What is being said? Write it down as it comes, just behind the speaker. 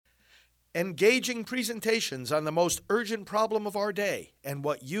Engaging presentations on the most urgent problem of our day and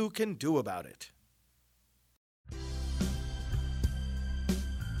what you can do about it.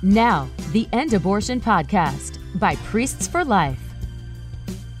 Now, the End Abortion Podcast by Priests for Life.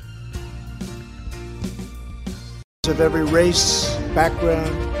 Of every race,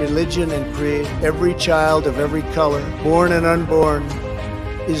 background, religion, and creed, every child of every color, born and unborn,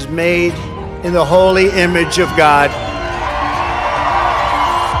 is made in the holy image of God.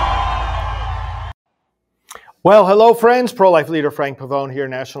 Well, hello, friends. Pro-life leader Frank Pavone here,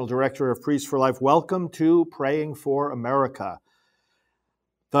 National Director of Priests for Life. Welcome to Praying for America.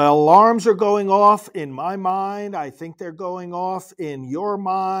 The alarms are going off in my mind. I think they're going off in your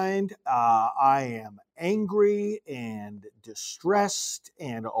mind. I am angry and distressed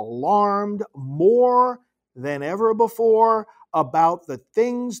and alarmed more than ever before about the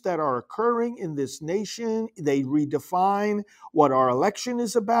things that are occurring in this nation. They redefine what our election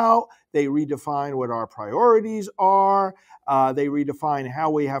is about. They redefine what our priorities are. They redefine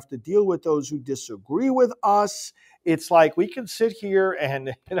how we have to deal with those who disagree with us. It's like we can sit here and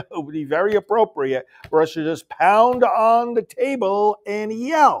it would be very appropriate for us to just pound on the table and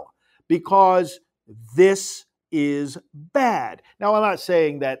yell because this is bad. Now, I'm not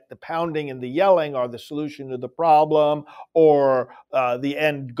saying that the pounding and the yelling are the solution to the problem or the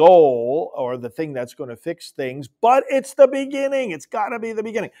end goal or the thing that's going to fix things, but it's the beginning. It's got to be the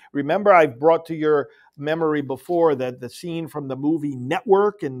beginning. Remember, I've brought to your memory before that the scene from the movie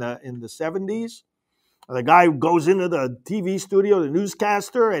Network in the 70s. The guy goes into the TV studio, the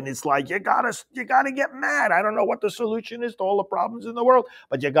newscaster, and it's like, you gotta get mad. I don't know what the solution is to all the problems in the world,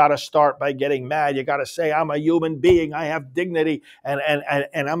 but you gotta start by getting mad. You gotta say, I'm a human being, I have dignity, and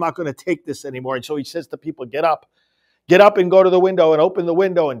I'm not gonna take this anymore. And so he says to people, get up and go to the window and open the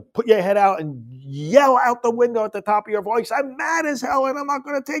window and put your head out and yell out the window at the top of your voice, I'm mad as hell and I'm not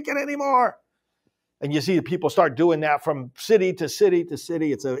gonna take it anymore. And you see the people start doing that from city to city to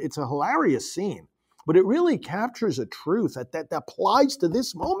city. It's a hilarious scene. But it really captures a truth that applies to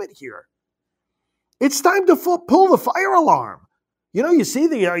this moment here. It's time to pull the fire alarm. You see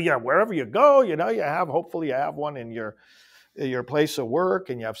wherever you go, hopefully you have one in your place of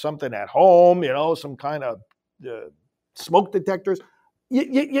work and you have something at home, some kind of smoke detectors.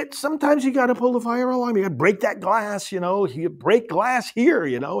 Sometimes you got to pull the fire alarm. You got to break that glass, you break glass here,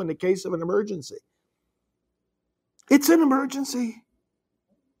 in the case of an emergency. It's an emergency.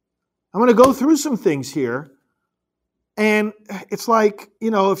 I'm going to go through some things here. And it's like,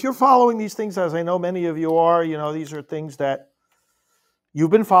 if you're following these things, as I know many of you are, these are things that you've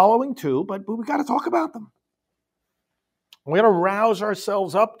been following too, but we got to talk about them. We got to rouse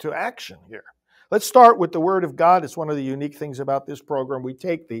ourselves up to action here. Let's start with the Word of God. It's one of the unique things about this program. We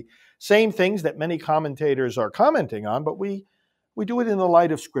take the same things that many commentators are commenting on, but we do it in the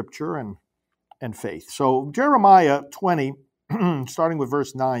light of Scripture and faith. So Jeremiah 20, starting with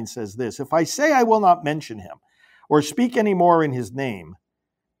verse 9, says this, if I say I will not mention him or speak any more in his name,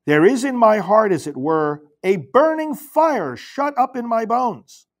 there is in my heart, as it were, a burning fire shut up in my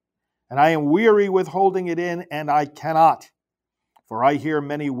bones, and I am weary with holding it in, and I cannot. For I hear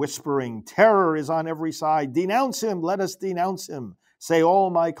many whispering, terror is on every side. Denounce him, let us denounce him, say all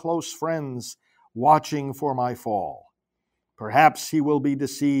my close friends, watching for my fall. Perhaps he will be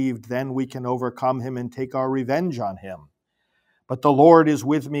deceived, then we can overcome him and take our revenge on him. But the Lord is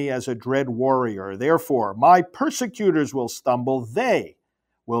with me as a dread warrior. Therefore, my persecutors will stumble. They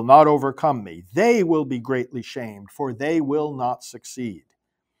will not overcome me. They will be greatly shamed, for they will not succeed.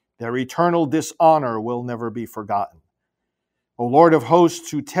 Their eternal dishonor will never be forgotten. O Lord of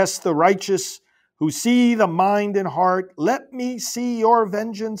hosts, who test the righteous, who see the mind and heart, let me see your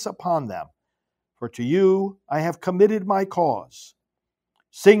vengeance upon them. For to you I have committed my cause.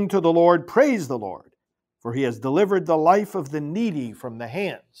 Sing to the Lord, praise the Lord. For he has delivered the life of the needy from the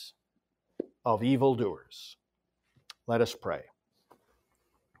hands of evildoers. Let us pray.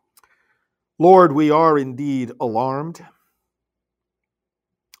 Lord, we are indeed alarmed.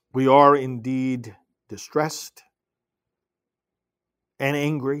 We are indeed distressed and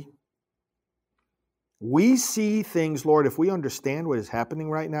angry. We see things, Lord, if we understand what is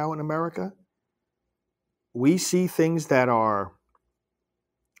happening right now in America, we see things that are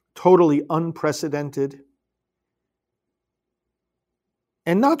totally unprecedented.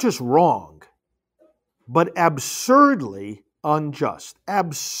 And not just wrong, but absurdly unjust.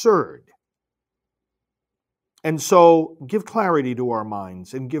 Absurd. And so give clarity to our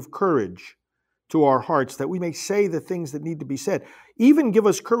minds and give courage to our hearts that we may say the things that need to be said. Even give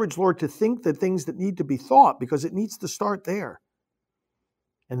us courage, Lord, to think the things that need to be thought, because it needs to start there.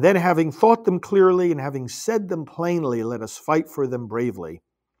 And then having thought them clearly and having said them plainly, let us fight for them bravely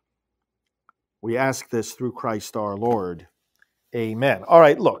We ask this through Christ our Lord. Amen. All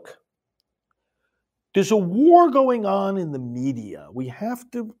right, look. There's a war going on in the media. We have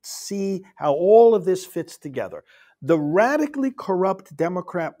to see how all of this fits together. The radically corrupt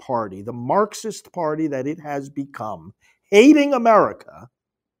Democrat Party, the Marxist party that it has become, hating America,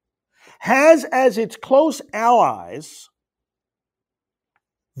 has as its close allies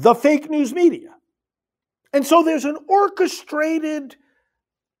the fake news media. And so there's an orchestrated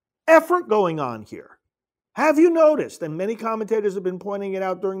effort going on here. Have you noticed, and many commentators have been pointing it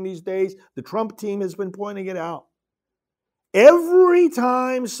out during these days, the Trump team has been pointing it out, every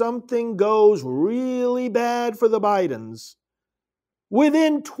time something goes really bad for the Bidens,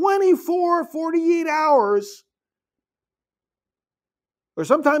 within 24, 48 hours, or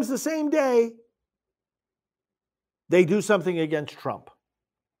sometimes the same day, they do something against Trump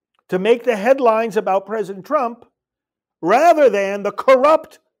to make the headlines about President Trump rather than the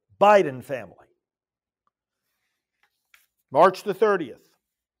corrupt Biden family. March the 30th,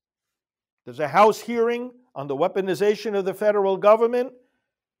 there's a House hearing on the weaponization of the federal government,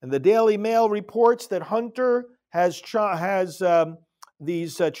 and the Daily Mail reports that Hunter has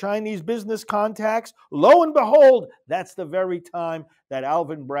these Chinese business contacts. Lo and behold, that's the very time that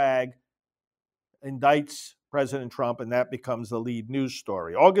Alvin Bragg indicts President Trump, and that becomes the lead news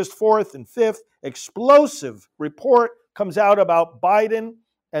story. August 4th and 5th, explosive report comes out about Biden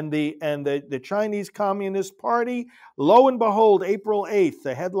and the Chinese Communist Party. Lo and behold, April 8th,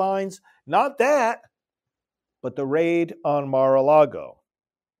 the headlines, not that, but the raid on Mar-a-Lago.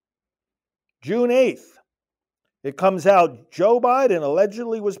 June 8th, it comes out, Joe Biden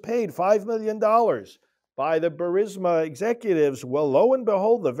allegedly was paid $5 million by the Burisma executives. Well, lo and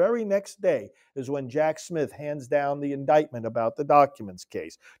behold, the very next day is when Jack Smith hands down the indictment about the documents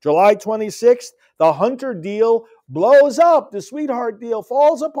case. July 26th, the Hunter deal blows up. The sweetheart deal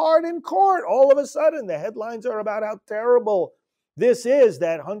falls apart in court. All of a sudden, the headlines are about how terrible this is,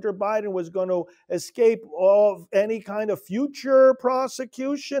 that Hunter Biden was going to escape of any kind of future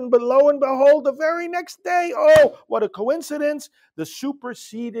prosecution. But lo and behold, the very next day, oh, what a coincidence, the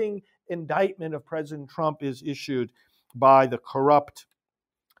superseding indictment of President Trump is issued by the corrupt,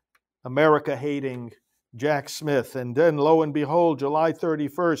 America-hating Jack Smith. And then, lo and behold, July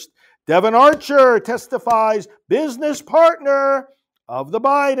 31st, Devon Archer testifies, business partner of the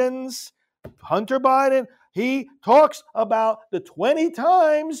Bidens, Hunter Biden. He talks about the 20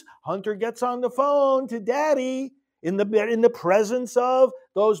 times Hunter gets on the phone to Daddy in the presence of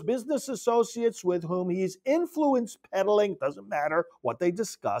those business associates with whom he's influence peddling. Doesn't matter what they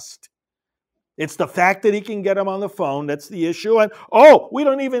discussed. It's the fact that he can get them on the phone that's the issue. And, oh, we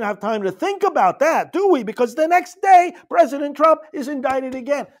don't even have time to think about that, do we? Because the next day, President Trump is indicted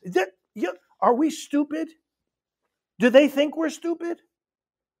again. Are we stupid? Do they think we're stupid?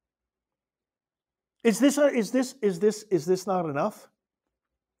 Is this not enough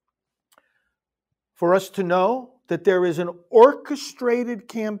for us to know that there is an orchestrated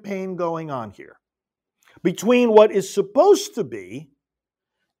campaign going on here between what is supposed to be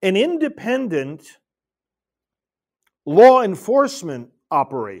an independent law enforcement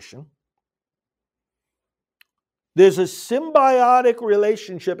operation? There's a symbiotic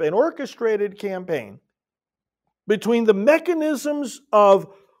relationship, an orchestrated campaign between the mechanisms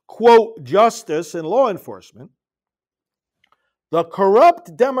of, quote, justice and law enforcement, the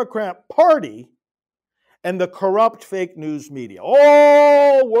corrupt Democrat Party, and the corrupt fake news media,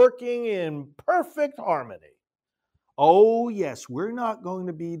 all working in perfect harmony. Oh, yes, we're not going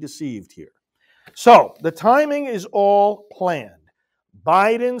to be deceived here. So, the timing is all planned.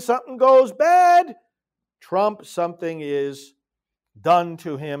 Biden, something goes bad. Trump, something is done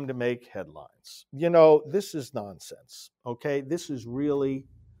to him to make headlines. You know, this is nonsense, okay? This is really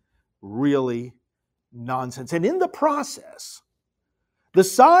nonsense. And in the process, the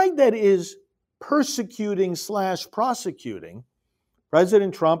side that is persecuting/prosecuting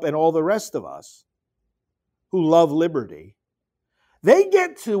President Trump and all the rest of us who love liberty, they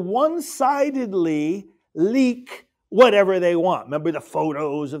get to one-sidedly leak whatever they want. Remember the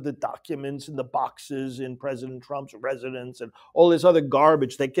photos of the documents and the boxes in President Trump's residence and all this other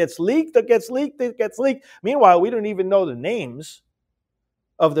garbage that gets leaked. Meanwhile, we don't even know the names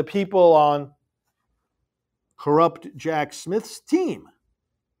of the people on corrupt Jack Smith's team.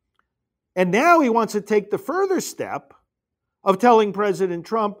 And now he wants to take the further step of telling President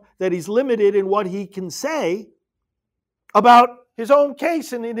Trump that he's limited in what he can say about his own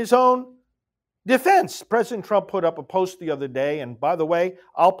case and in his own defense. President Trump put up a post the other day, and by the way,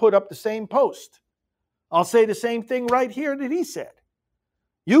 I'll put up the same post. I'll say the same thing right here that he said.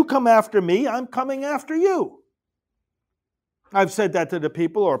 You come after me, I'm coming after you. I've said that to the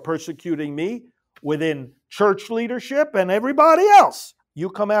people who are persecuting me within church leadership and everybody else. You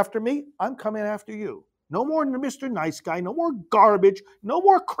come after me, I'm coming after you. No more Mr. Nice Guy, no more garbage, no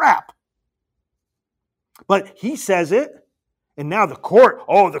more crap. But he says it, and now the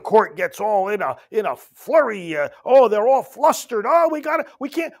court gets all in a flurry. They're all flustered.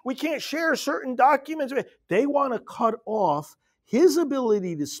 We can't share certain documents. They want to cut off his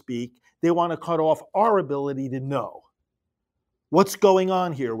ability to speak. They want to cut off our ability to know what's going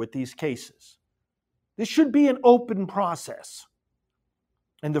on here with these cases. This should be an open process.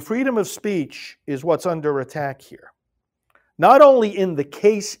 And the freedom of speech is what's under attack here. Not only in the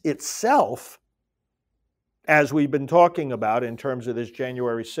case itself, as we've been talking about in terms of this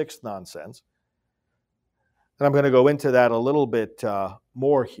January 6th nonsense, and I'm going to go into that a little bit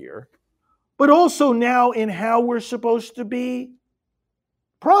more here, but also now in how we're supposed to be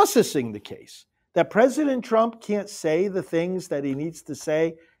processing the case. That President Trump can't say the things that he needs to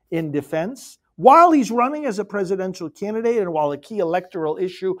say in defense while he's running as a presidential candidate and while a key electoral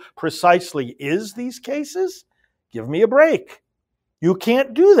issue precisely is these cases? Give me a break. You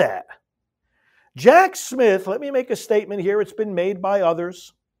can't do that. Jack Smith, let me make a statement here. It's been made by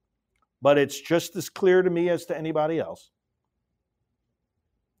others, but it's just as clear to me as to anybody else.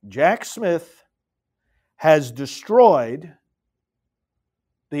 Jack Smith has destroyed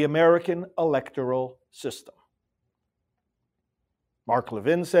the American electoral system. Mark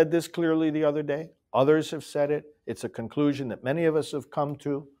Levin said this clearly the other day. Others have said it. It's a conclusion that many of us have come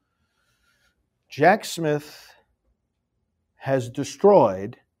to. Jack Smith has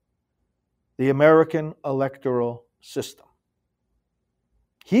destroyed the American electoral system.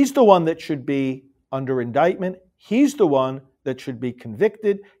 He's the one that should be under indictment. He's the one that should be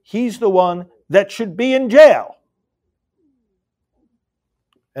convicted. He's the one that should be in jail.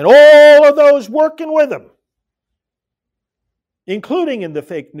 And all of those working with him, including in the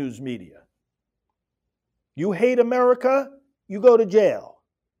fake news media. You hate America, you go to jail.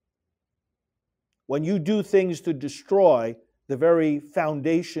 When you do things to destroy the very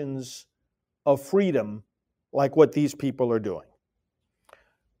foundations of freedom, like what these people are doing.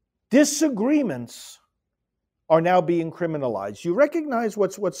 Disagreements are now being criminalized. You recognize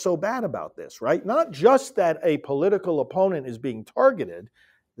what's so bad about this, right? Not just that a political opponent is being targeted.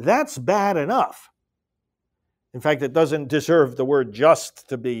 That's bad enough. In fact, it doesn't deserve the word just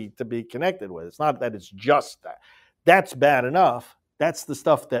to be connected with. It's not that it's just that. That's bad enough. That's the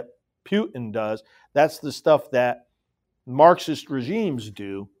stuff that Putin does. That's the stuff that Marxist regimes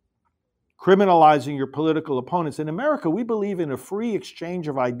do, criminalizing your political opponents. In America, we believe in a free exchange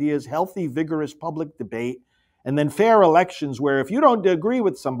of ideas, healthy, vigorous public debate, and then fair elections where if you don't agree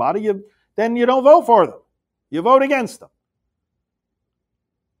with somebody, then you don't vote for them. You vote against them.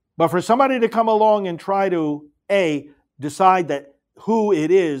 But for somebody to come along and try to, decide that who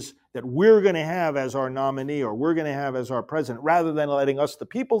it is that we're going to have as our nominee or we're going to have as our president, rather than letting us, the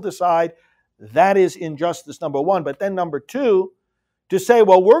people, decide, that is injustice, number one. But then number two, to say,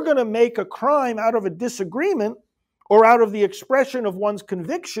 well, we're going to make a crime out of a disagreement or out of the expression of one's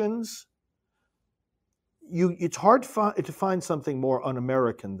convictions, it's hard to find something more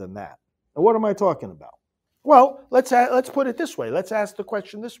un-American than that. And what am I talking about? Well, let's put it this way. Let's ask the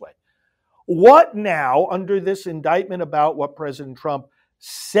question this way. What now, under this indictment about what President Trump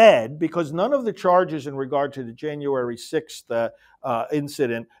said, because none of the charges in regard to the January 6th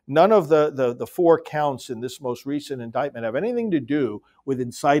incident, none of the 4 counts in this most recent indictment have anything to do with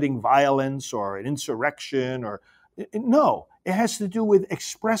inciting violence or an insurrection no, it has to do with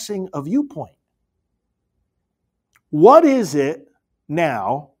expressing a viewpoint. What is it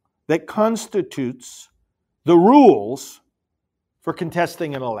now that constitutes the rules for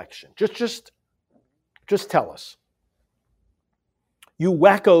contesting an election? Just tell us. You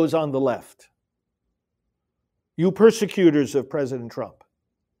wackos on the left. You persecutors of President Trump.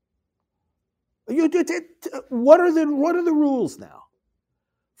 What are the rules now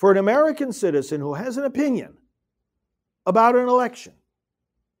for an American citizen who has an opinion about an election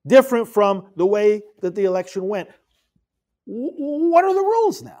different from the way that the election went? What are the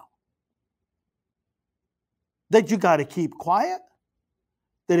rules now? That you got to keep quiet?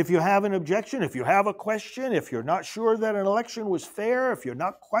 That if you have an objection, if you have a question, if you're not sure that an election was fair, if you're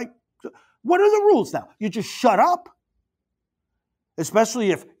not quite... What are the rules now? You just shut up?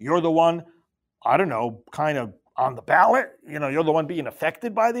 Especially if you're the one, I don't know, kind of on the ballot, you're the one being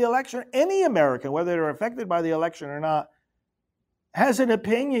affected by the election. Any American, whether they're affected by the election or not, has an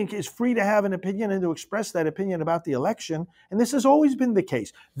opinion, is free to have an opinion and to express that opinion about the election. And this has always been the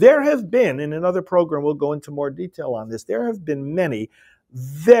case. There have been, in another program, we'll go into more detail on this, there have been many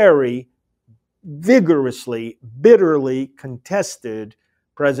very vigorously, bitterly contested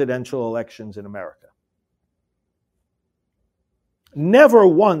presidential elections in America. Never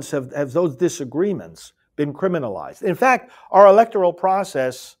once have those disagreements been criminalized. In fact, our electoral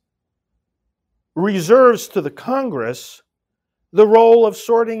process reserves to the Congress the role of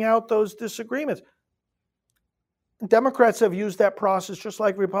sorting out those disagreements. Democrats have used that process just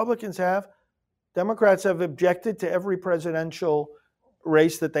like Republicans have. Democrats have objected to every presidential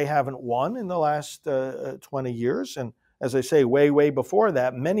race that they haven't won in the last 20 years. And as I say, way before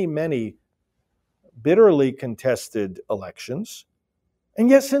that, many bitterly contested elections. And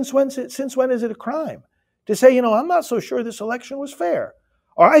yet, since when is it a crime to say, I'm not so sure this election was fair,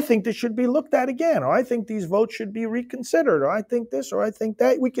 or I think this should be looked at again, or I think these votes should be reconsidered, or I think this, or I think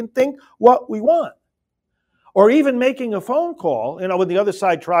that? We can think what we want. Or even making a phone call, when the other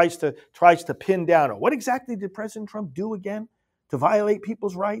side tries to pin down, what exactly did President Trump do again to violate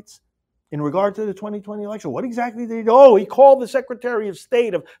people's rights in regard to the 2020 election? What exactly did he do? Oh, he called the Secretary of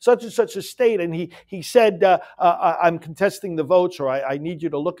State of such and such a state, and he said, I'm contesting the votes, or I need you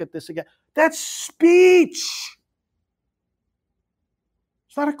to look at this again. That's speech.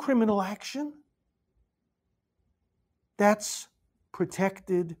 It's not a criminal action. That's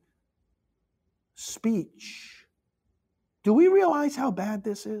protected speech. Do we realize how bad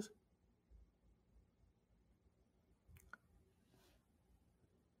this is?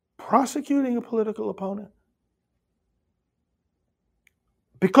 Prosecuting a political opponent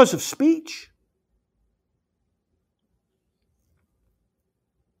because of speech.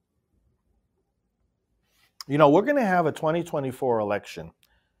 We're going to have a 2024 election.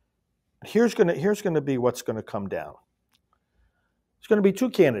 Here's going to be what's going to come down. There's going to be two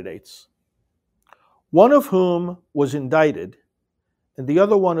candidates, one of whom was indicted and the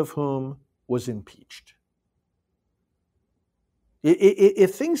other one of whom was impeached.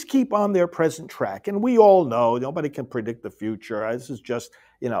 If things keep on their present track, and we all know nobody can predict the future. This is just,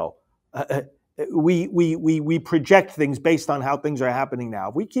 we project things based on how things are happening now.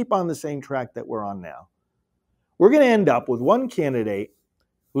 If we keep on the same track that we're on now, we're going to end up with one candidate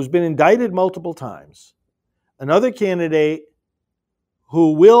who's been indicted multiple times, another candidate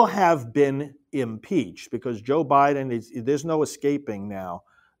who will have been impeached, because Joe Biden there's no escaping now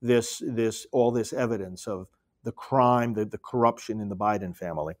all this evidence of the crime, the corruption in the Biden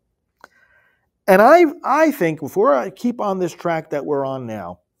family. And I think if we keep on this track that we're on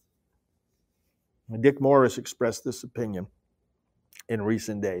now, Dick Morris expressed this opinion in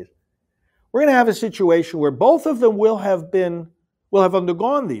recent days, we're going to have a situation where both of them will have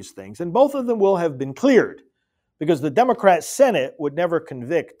undergone these things, and both of them will have been cleared, because the Democrat Senate would never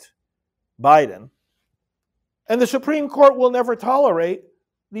convict Biden, and the Supreme Court will never tolerate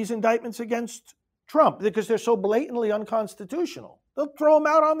these indictments against Trump because they're so blatantly unconstitutional. They'll throw them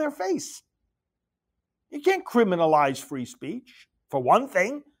out on their face. You can't criminalize free speech, for one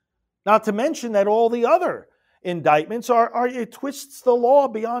thing, not to mention that all the other indictments it twists the law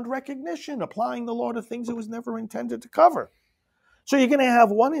beyond recognition, applying the law to things it was never intended to cover. So you're going to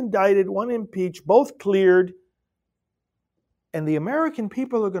have one indicted, one impeached, both cleared, and the American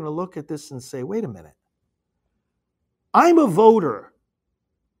people are going to look at this and say, wait a minute, I'm a voter,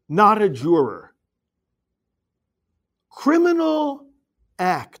 not a juror. Criminal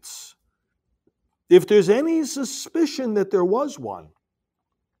acts, if there's any suspicion that there was one,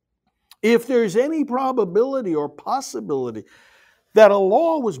 if there's any probability or possibility that a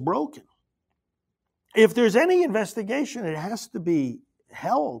law was broken, if there's any investigation, it has to be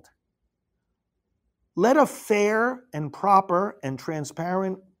held. Let a fair and proper and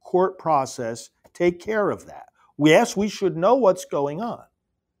transparent court process take care of that. Yes, we should know what's going on.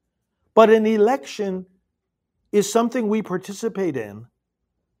 But an election is something we participate in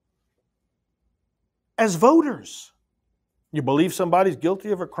as voters. You believe somebody's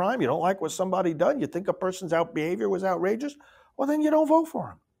guilty of a crime, you don't like what somebody done, you think a person's behavior was outrageous, well, then you don't vote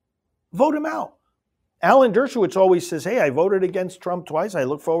for him. Vote him out. Alan Dershowitz always says, hey, I voted against Trump twice, I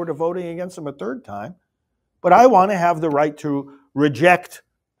look forward to voting against him a third time, but I want to have the right to reject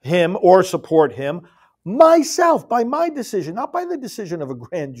him or support him myself, by my decision, not by the decision of a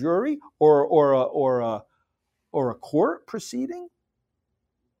grand jury or a court proceeding.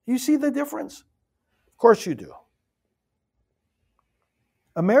 You see the difference? Of course you do.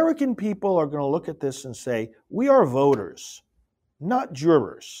 American people are going to look at this and say, we are voters, not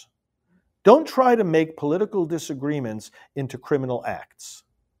jurors. Don't try to make political disagreements into criminal acts.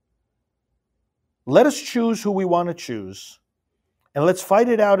 Let us choose who we want to choose, and let's fight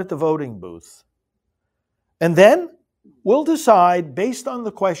it out at the voting booth. And then we'll decide based on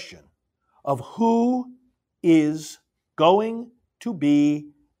the question of who is going to be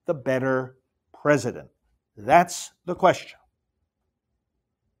the better president. That's the question.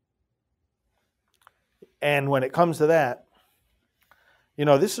 And when it comes to that,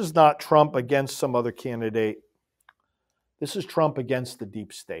 this is not Trump against some other candidate. This is Trump against the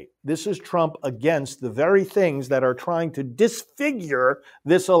deep state. This is Trump against the very things that are trying to disfigure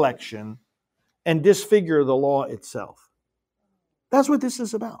this election and disfigure the law itself. That's what this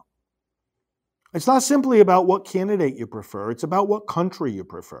is about. It's not simply about what candidate you prefer. It's about what country you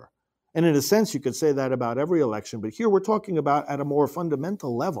prefer. And in a sense, you could say that about every election. But here we're talking about, at a more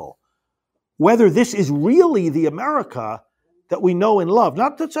fundamental level, whether this is really the America that we know and love.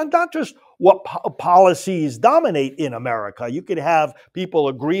 Not just what policies dominate in America. You could have people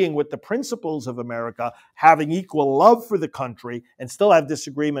agreeing with the principles of America, having equal love for the country, and still have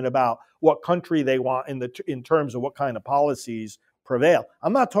disagreement about what country they want in terms of what kind of policies prevail.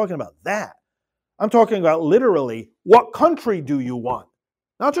 I'm not talking about that. I'm talking about literally, what country do you want?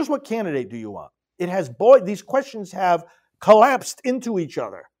 Not just what candidate do you want. These questions have collapsed into each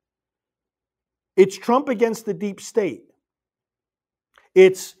other. It's Trump against the deep state.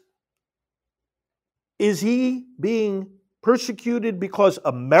 Is he being persecuted because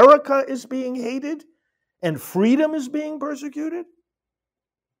America is being hated and freedom is being persecuted?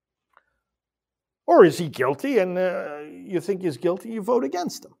 Or is he guilty and you think he's guilty, you vote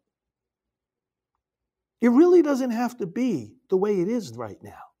against him? It really doesn't have to be the way it is right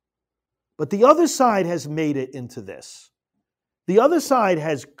now. But the other side has made it into this. The other side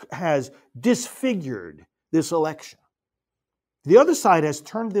has disfigured this election. The other side has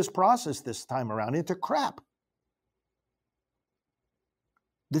turned this process this time around into crap.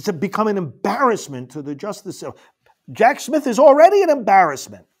 This has become an embarrassment to the justice system. Jack Smith is already an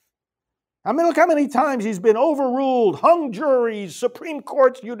embarrassment. I mean, look how many times he's been overruled, hung juries, Supreme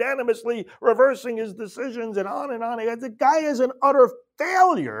Courts unanimously reversing his decisions, and on and on. The guy is an utter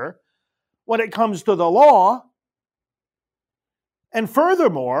failure when it comes to the law. And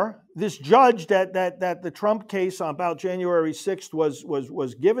furthermore, this judge that the Trump case about January 6th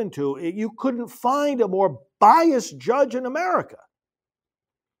was given to, you couldn't find a more biased judge in America.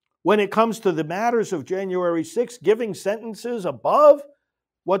 When it comes to the matters of January 6th, giving sentences above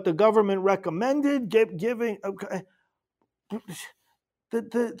what the government recommended, giving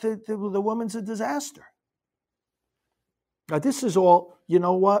the woman's a disaster. Now, this is all, you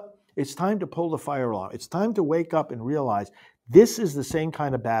know what? It's time to pull the fire alarm. It's time to wake up and realize this is the same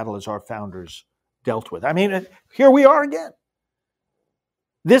kind of battle as our founders dealt with. I mean, here we are again.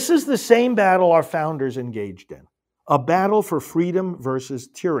 This is the same battle our founders engaged in. A battle for freedom versus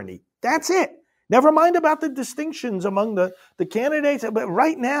tyranny. That's it. Never mind about the distinctions among the candidates. But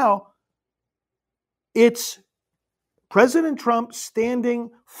right now, it's President Trump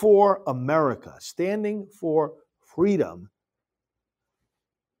standing for America, standing for freedom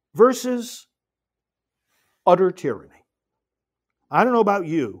versus utter tyranny. I don't know about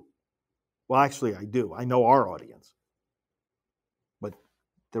you. Well, actually, I do. I know our audience. But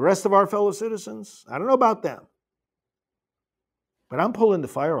the rest of our fellow citizens, I don't know about them. But I'm pulling the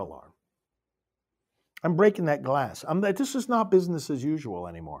fire alarm. I'm breaking that glass. This is not business as usual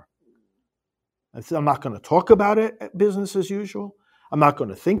anymore. I'm not going to talk about it business as usual. I'm not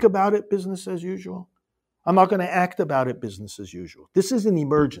going to think about it business as usual. I'm not going to act about it business as usual. This is an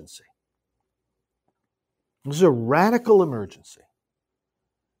emergency. This is a radical emergency.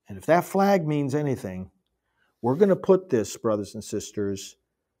 And if that flag means anything, we're going to put this, brothers and sisters,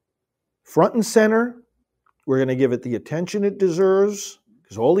 front and center. We're going to give it the attention it deserves,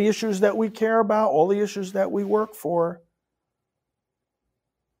 because all the issues that we care about, all the issues that we work for,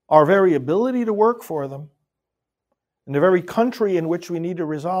 our very ability to work for them, and the very country in which we need to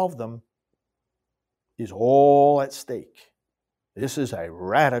resolve them is all at stake. This is a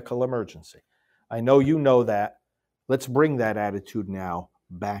radical emergency. I know you know that. Let's bring that attitude now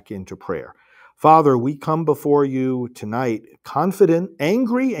back into prayer. Father, we come before you tonight confident,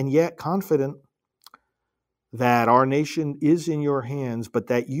 angry, and yet confident that our nation is in your hands, but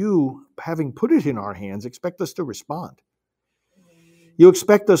that you, having put it in our hands, expect us to respond. You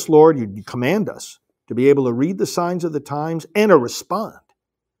expect us, Lord, you command us to be able to read the signs of the times and to respond.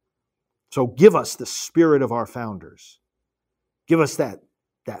 So give us the spirit of our founders. Give us that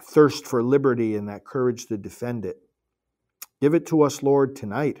thirst for liberty and that courage to defend it. Give it to us, Lord,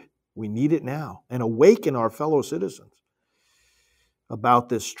 tonight. We need it now. And awaken our fellow citizens about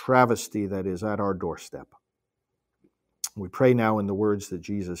this travesty that is at our doorstep. We pray now in the words that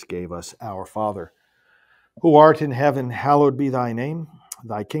Jesus gave us. Our Father, who art in heaven, hallowed be thy name.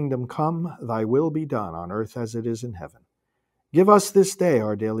 Thy kingdom come, thy will be done on earth as it is in heaven. Give us this day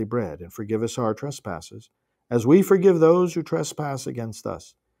our daily bread, and forgive us our trespasses, as we forgive those who trespass against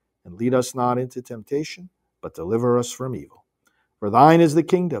us. And lead us not into temptation, but deliver us from evil. For thine is the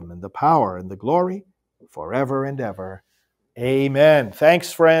kingdom, and the power, and the glory, forever and ever. Amen.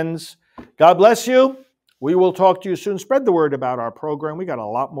 Thanks, friends. God bless you. We will talk to you soon. Spread the word about our program. We got a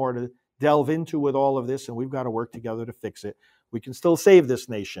lot more to delve into with all of this, and we've got to work together to fix it. We can still save this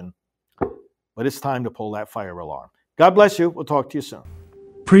nation, but it's time to pull that fire alarm. God bless you. We'll talk to you soon.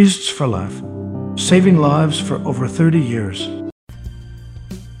 Priests for Life, saving lives for over 30 years.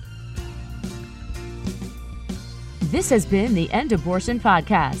 This has been the End Abortion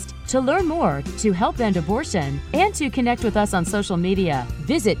Podcast. To learn more, to help end abortion, and to connect with us on social media,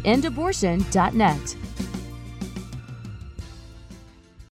 visit endabortion.net.